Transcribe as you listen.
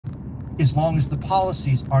as long as the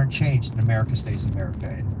policies aren't changed and America stays America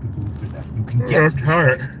and you can move through that. You can get to this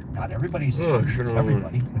place. Not everybody's free, it's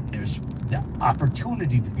everybody, but there's the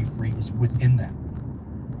opportunity to be free is within that.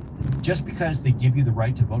 Just because they give you the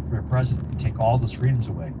right to vote for a president and take all those freedoms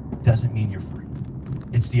away doesn't mean you're free.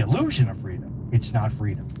 It's the illusion of freedom. It's not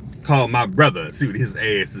freedom. Call my brother, see what his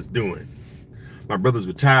ass is doing. My brother's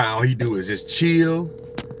retired. All he do is just chill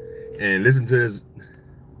and listen to his.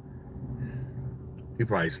 He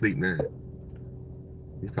probably sleep now.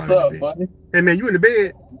 He's probably What's up, buddy? Hey man, you in the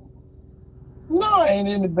bed? No, I ain't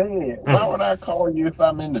in the bed. Why would I call you if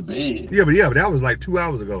I'm in the bed? Yeah, but that was like 2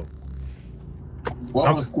 hours ago.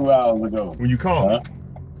 What was 2 hours ago? When you called?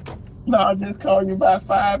 No, I just called you about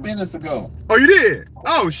 5 minutes ago. Oh, you did?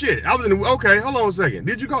 Oh shit! I was in the. Okay, hold on a second.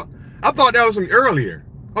 Did you call? I thought that was from earlier.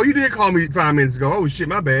 Oh, you did call me 5 minutes ago. Oh shit,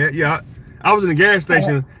 my bad. Yeah, I was in the gas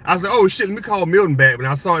station. I said, oh shit, let me call Milton back. When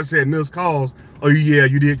I saw it said Mills calls. Oh yeah,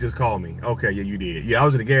 you did just call me. Okay, yeah, you did. Yeah, I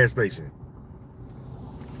was at the gas station.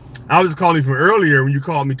 I was just calling you from earlier when you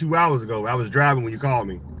called me 2 hours ago. I was driving when you called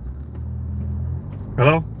me.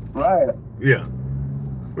 Hello? Right. Yeah.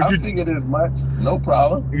 I figured as much. No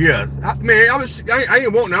problem. Yes. Man, I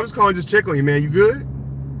ain't wanting. I was calling just check on you, man. You good?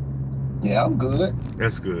 Yeah, I'm good.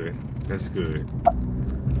 That's good. That's good.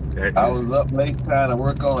 I was up late trying to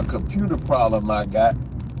work on a computer problem I got.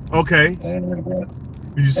 Okay. And,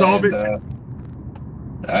 did you solve it?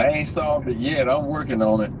 I ain't solved it yet. I'm working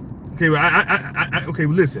on it. Okay, well, okay,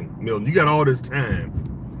 well, listen, Milton, you got all this time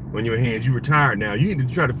on your hands. You retired now. You need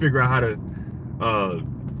to try to figure out how to,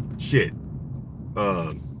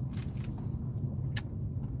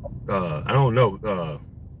 I don't know,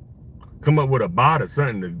 come up with a bot or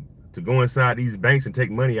something to go inside these banks and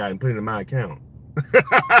take money out and put it in my account.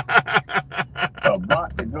 A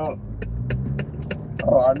bot to go.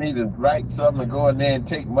 Oh, I need to write something to go in there and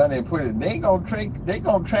take money and put it. They gonna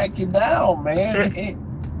track you down, man.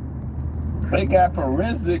 They got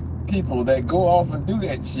forensic people that go off and do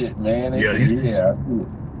that shit, man.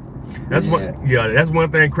 That's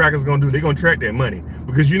one thing crackers gonna do. They're gonna track that money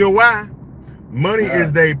because you know why? Money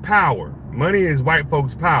is their power. Money is white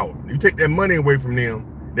folks' power. You take that money away from them,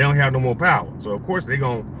 they don't have no more power. So of course they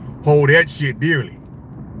gonna hold that shit dearly.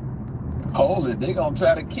 Hold it. They gonna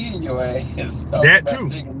try to kill your ass. That too.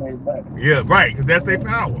 Yeah, right. Because that's their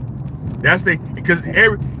power. That's because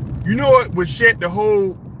you know what would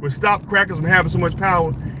would stop crackers from having so much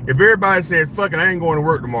power? If everybody said, fuck it, I ain't going to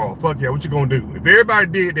work tomorrow. Fuck yeah, what you gonna do? If everybody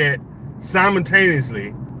did that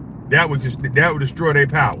simultaneously, that would destroy their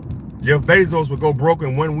power. Jeff Bezos would go broke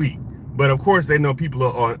in 1 week. But of course they know people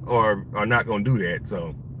are not gonna do that.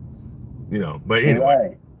 So, you know, but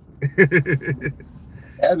anyway. Right.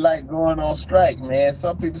 That's like going on strike, man.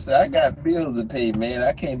 Some people say, I got bills to pay, man.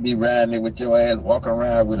 I can't be riding there with your ass walking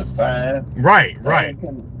around with a sign. Right.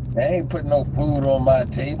 They ain't putting no food on my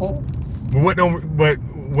table. But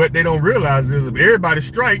what they don't realize is if everybody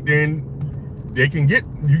strike, then you can get,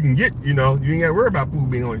 you ain't got to worry about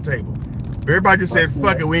food being on your table. If everybody just said,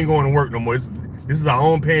 fuck it, we ain't going to work no more. This is our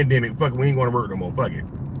own pandemic. Fuck it, we ain't going to work no more. Fuck it.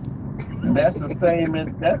 That's the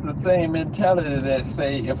same mentality that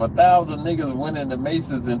say if 1,000 niggas went into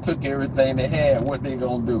Masons and took everything they had, what they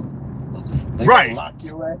gonna do? They gonna lock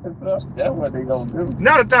your ass up? That's what they gonna do.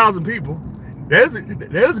 Not 1,000 people. That's a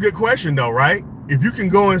good question though, right? If you can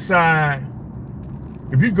go inside,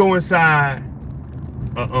 so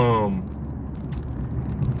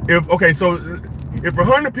if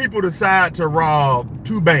 100 people decide to rob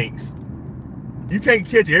 2 banks, you can't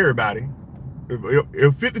catch everybody.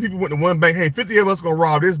 If 50 people went to one bank, hey, 50 of us gonna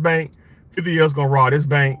rob this bank, 50 of us gonna rob this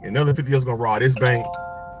bank, another 50 of us gonna rob this bank.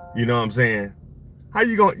 You know what I'm saying? How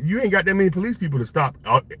you ain't got that many police people to stop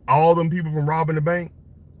all them people from robbing the bank?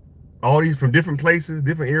 All these from different places,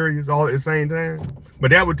 different areas, all at the same time.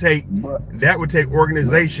 But that would take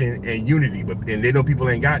organization and unity, and they know people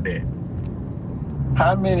ain't got that.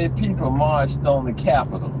 How many people marched on the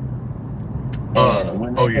Capitol?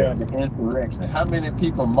 When they had the insurrection, how many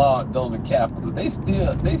people marched on the Capitol? They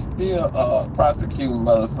still prosecuting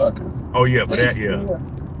motherfuckers. Oh yeah, for that,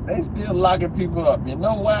 They still locking people up. You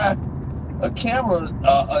know why? A camera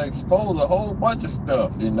expose a whole bunch of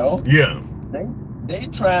stuff. You know. Yeah. They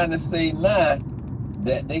trying to say now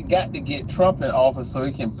that they got to get Trump in office so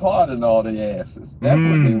he can pardon all their asses. That's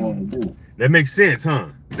what they want to do. That makes sense,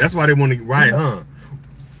 huh? That's why they want to riot, huh?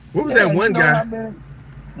 What was that one guy?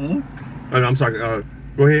 I'm sorry.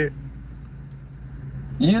 Go ahead.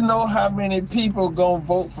 You know how many people gonna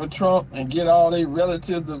vote for Trump and get all their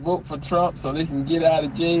relatives to vote for Trump so they can get out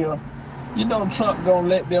of jail? You know Trump gonna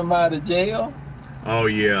let them out of jail? Oh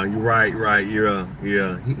yeah, you're right. Yeah.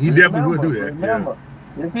 He definitely would do that. Remember,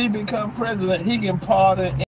 if he become president, he can pardon